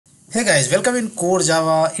Hey guys, welcome in Core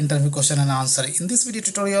Java interview question and answer. In this video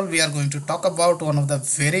tutorial, we are going to talk about one of the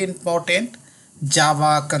very important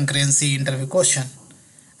Java concurrency interview question.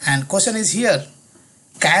 And question is here,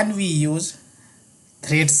 can we use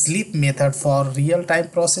thread sleep method for real-time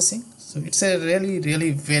processing? So it's a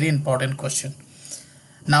really very important question.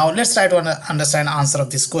 Now let's try to understand answer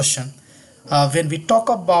of this question. When we talk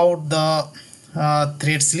about the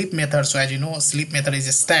thread sleep method, so as you know, sleep method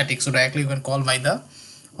is static, so directly you can call by the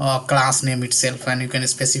class name itself, and you can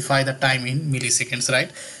specify the time in milliseconds,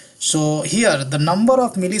 right? So here the number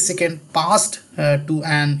of millisecond passed to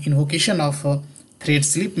an invocation of thread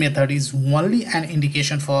sleep method is only an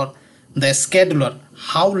indication for the scheduler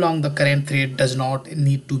how long the current thread does not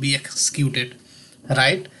need to be executed,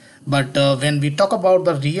 right? But when we talk about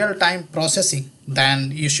the real-time processing,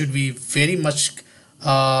 then you should be very much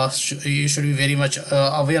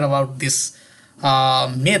aware about this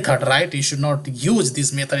method, right? You should not use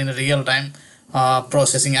this method in a real-time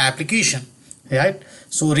processing application, right?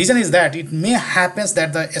 So reason is that it may happens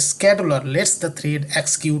that the scheduler lets the thread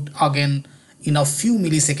execute again in a few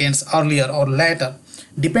milliseconds earlier or later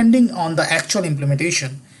depending on the actual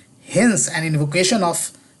implementation. Hence an invocation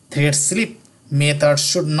of thread sleep method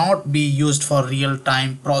should not be used for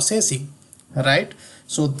real-time processing, right?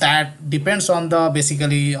 So that depends on the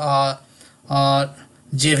basically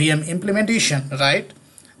JVM implementation, right?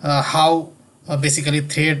 How basically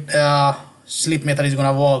thread sleep method is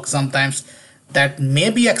gonna work. Sometimes that may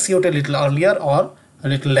be executed a little earlier or a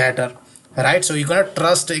little later, right? So you're gonna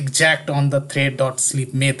trust exact on the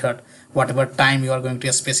thread.sleep method, whatever time you are going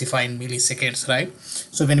to specify in milliseconds, right?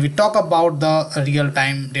 So when we talk about the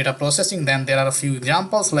real-time data processing, then there are a few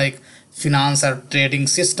examples like finance or trading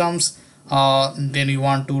systems. Then you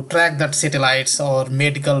want to track that satellites or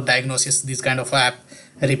medical diagnosis. This kind of app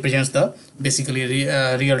represents the basically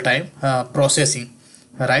real-time processing,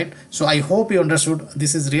 right? So I hope you understood.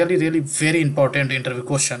 This is really very important interview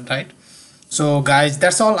question, right? So guys,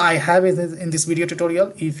 that's all I have in this video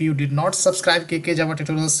tutorial. If you did not subscribe KK Java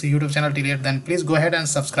Tutorials YouTube channel till yet, then please go ahead and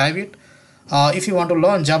subscribe it. If you want to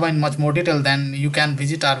learn Java in much more detail, then you can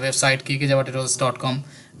visit our website kkjavatutorials.com.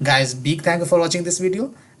 Guys, big thank you for watching this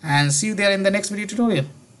video and see you there in the next video tutorial.